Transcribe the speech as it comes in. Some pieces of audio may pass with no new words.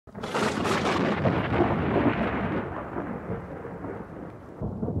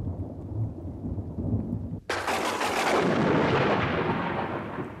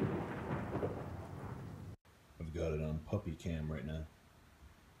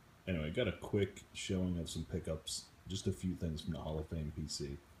Anyway, got a quick showing of some pickups. Just a few things from the Hall of Fame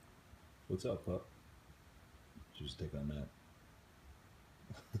PC. What's up, pup? Just take on that.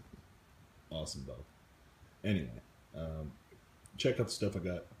 Awesome, though. Anyway, check out the stuff I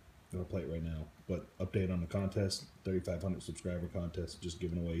got. I'm going to play it right now. But update on the contest, 3,500 subscriber contest. Just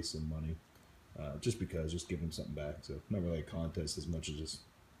giving away some money. Just because, just giving something back. So, not really a contest as much as just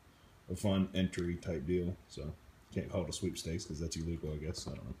a fun entry type deal. So, can't call it a sweepstakes because that's illegal, I guess.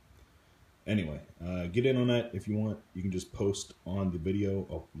 I don't know. Anyway, get in on that if you want. You can just post on the video.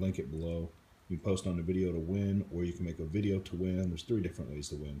 I'll link it below. You can post on the video to win, or you can make a video to win. There's 3 different ways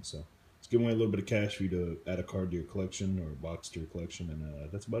to win. So, it's giving away a little bit of cash for you to add a card to your collection or a box to your collection,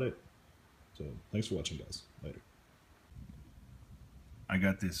 and that's about it. So, thanks for watching, guys. Later. I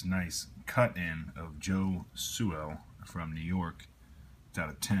got this nice cut-in of Joe Sewell from New York. It's out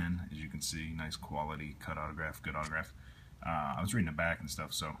of 10, as you can see. Nice quality cut autograph, good autograph. I was reading the back and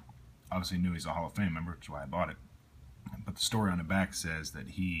stuff, so obviously knew he's a Hall of Fame member, which is why I bought it. But the story on the back says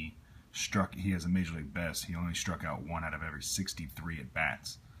that he has a Major League best. He only struck out 1 out of every 63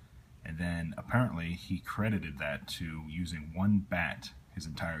 at-bats. And then apparently he credited that to using 1 bat his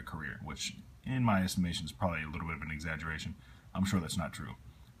entire career, which in my estimation is probably a little bit of an exaggeration. I'm sure that's not true.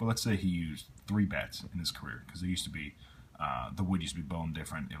 But let's say he used 3 bats in his career, because there used to be, the wood used to be bone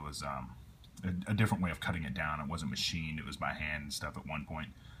different. It was a different way of cutting it down. It wasn't machined. It was by hand and stuff at one point.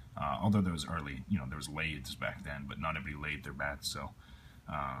 Although there was early, there was lathes back then, but not everybody lathed their bats. So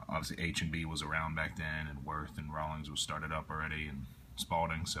obviously H&B was around back then, and Worth and Rawlings was started up already, and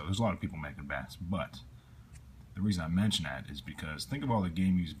Spalding. So there's a lot of people making bats. But the reason I mention that is because think of all the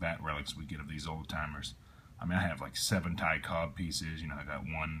game-used bat relics we get of these old-timers. I mean, I have like 7 Ty Cobb pieces. I got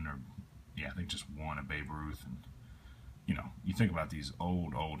 1, or yeah, I think just 1 of Babe Ruth. And you think about these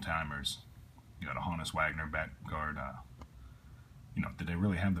old-timers. You got a Honus Wagner bat guard. Did they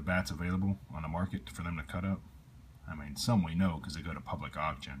really have the bats available on the market for them to cut up? I mean, some we know because they go to public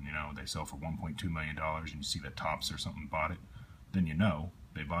auction. They sell for $1.2 million, and you see that Topps or something bought it. Then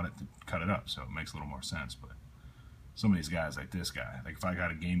they bought it to cut it up, so it makes a little more sense. But some of these guys, like this guy, like if I got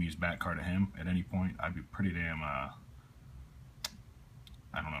a game-used bat card of him at any point, I'd be pretty damn, I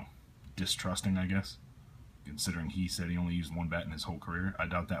don't know, distrusting, I guess. Considering he said he only used 1 bat in his whole career, I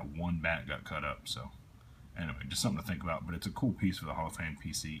doubt that 1 bat got cut up. So, anyway, just something to think about. But it's a cool piece for the Hall of Fame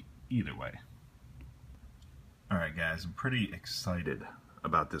PC either way. Alright, guys, I'm pretty excited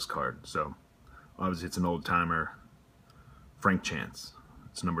about this card. So, obviously, it's an old-timer, Frank Chance.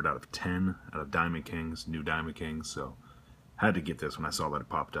 It's numbered out of 10, out of Diamond Kings, new Diamond Kings, so had to get this when I saw that it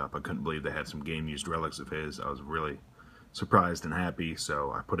popped up. I couldn't believe they had some game-used relics of his. I was really surprised and happy,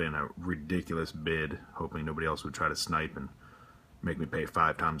 so I put in a ridiculous bid, hoping nobody else would try to snipe and make me pay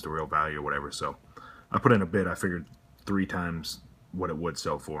 5 times the real value or whatever. So I put in a bid. I figured 3 times what it would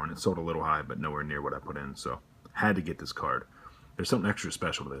sell for, and it sold a little high, but nowhere near what I put in, so had to get this card. There's something extra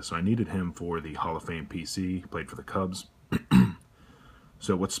special to this, so I needed him for the Hall of Fame PC. He played for the Cubs.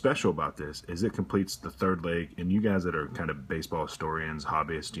 So what's special about this is it completes the 3rd leg, and you guys that are kind of baseball historians,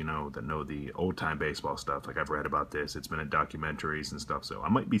 hobbyists, that know the old-time baseball stuff, like I've read about this, it's been in documentaries and stuff, so I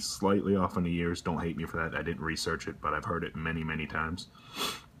might be slightly off on the years, don't hate me for that, I didn't research it, but I've heard it many, many times.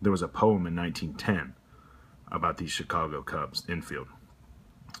 There was a poem in 1910 about these Chicago Cubs infield,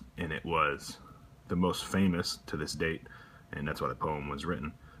 and it was the most famous to this date, and that's why the poem was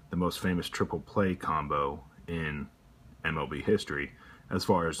written, the most famous triple play combo in MLB history, as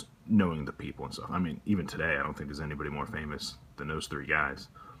far as knowing the people and stuff. I mean, even today, I don't think there's anybody more famous than those 3 guys.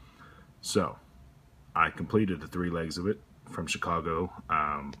 So, I completed the 3 legs of it from Chicago.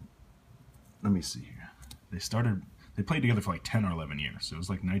 Let me see here. They played together for like 10 or 11 years. So it was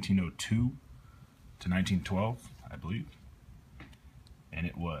like 1902 to 1912, I believe. And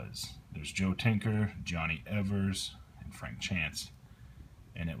there's Joe Tinker, Johnny Evers, and Frank Chance.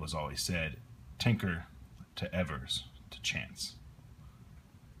 And it was always said, Tinker to Evers to Chance.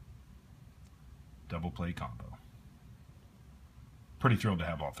 Double play combo. Pretty thrilled to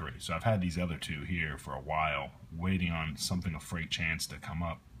have all 3. So I've had these other 2 here for a while, waiting on something of Frank Chance to come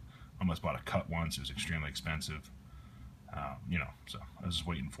up. Almost bought a cut once. It was extremely expensive. So I was just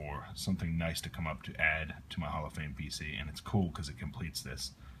waiting for something nice to come up to add to my Hall of Fame PC, and it's cool because it completes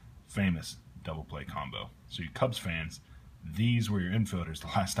this famous double play combo. So you Cubs fans, these were your infielders the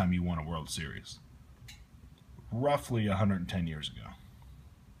last time you won a World Series. Roughly 110 years ago.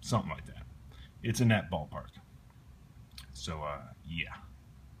 Something like that. It's in that ballpark. So, yeah.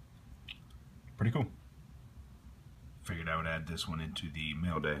 Pretty cool. Figured I would add this one into the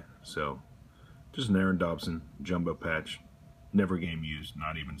mail day. So, just an Aaron Dobson jumbo patch. Never game used,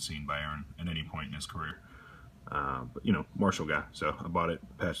 not even seen by Aaron at any point in his career. But you know, Marshall guy, so I bought it.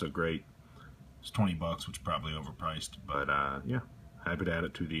 Patch looked great. It's $20, which is probably overpriced, but yeah, happy to add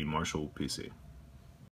it to the Marshall PC.